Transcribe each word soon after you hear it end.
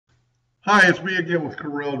Hi, it's me again with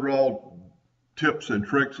Corel Draw tips and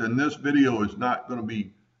tricks, and this video is not going to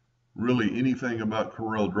be really anything about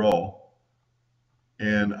Corel Draw.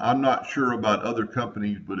 And I'm not sure about other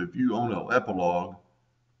companies, but if you own an Epilog,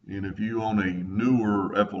 and if you own a newer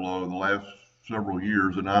Epilog in the last several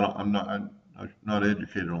years, and I'm not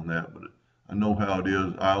educated on that, but I know how it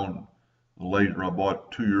is. I own the laser I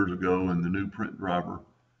bought 2 years ago and the new print driver.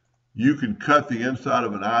 You can cut the inside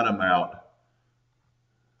of an item out.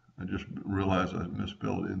 I just realized I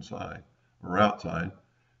misspelled inside or outside.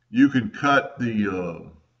 You can cut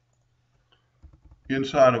the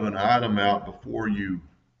inside of an item out before you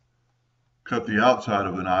cut the outside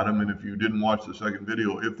of an item. And if you didn't watch the second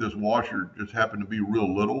video, if this washer just happened to be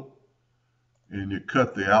real little and you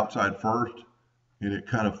cut the outside first and it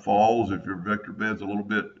kind of falls, if your vector bed's a little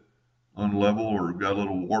bit unlevel or got a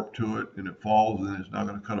little warp to it and it falls, then it's not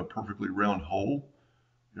going to cut a perfectly round hole,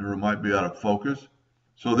 or it might be out of focus.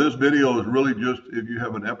 So this video is really just if you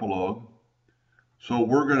have an Epilog. So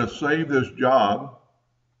we're going to save this job,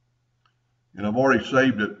 and I've already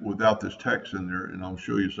saved it without this text in there, and I'll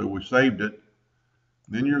show you. So we saved it.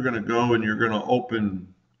 Then you're going to go and you're going to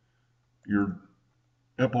open your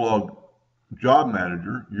Epilog job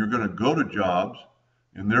manager. You're going to go to jobs,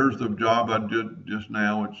 and there's the job I did just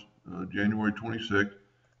now. It's January 26th.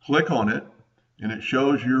 Click on it, and it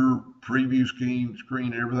shows your preview screen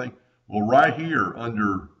and everything. Well, right here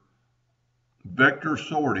under vector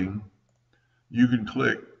sorting, you can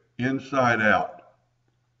click inside out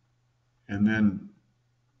and then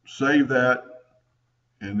save that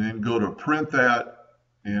and then go to print that,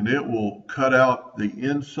 and it will cut out the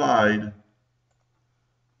inside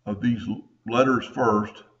of these letters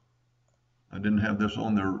first. I didn't have this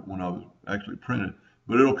on there when I was actually printed,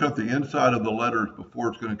 but it'll cut the inside of the letters before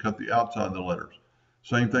it's going to cut the outside of the letters.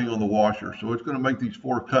 Same thing on the washer. So it's going to make these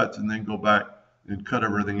 4 cuts and then go back and cut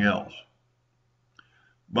everything else.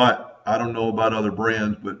 But I don't know about other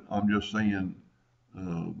brands, but I'm just saying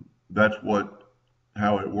that's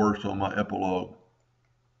how it works on my Epilog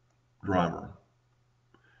driver.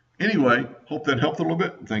 Anyway, hope that helped a little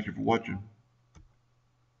bit. Thank you for watching.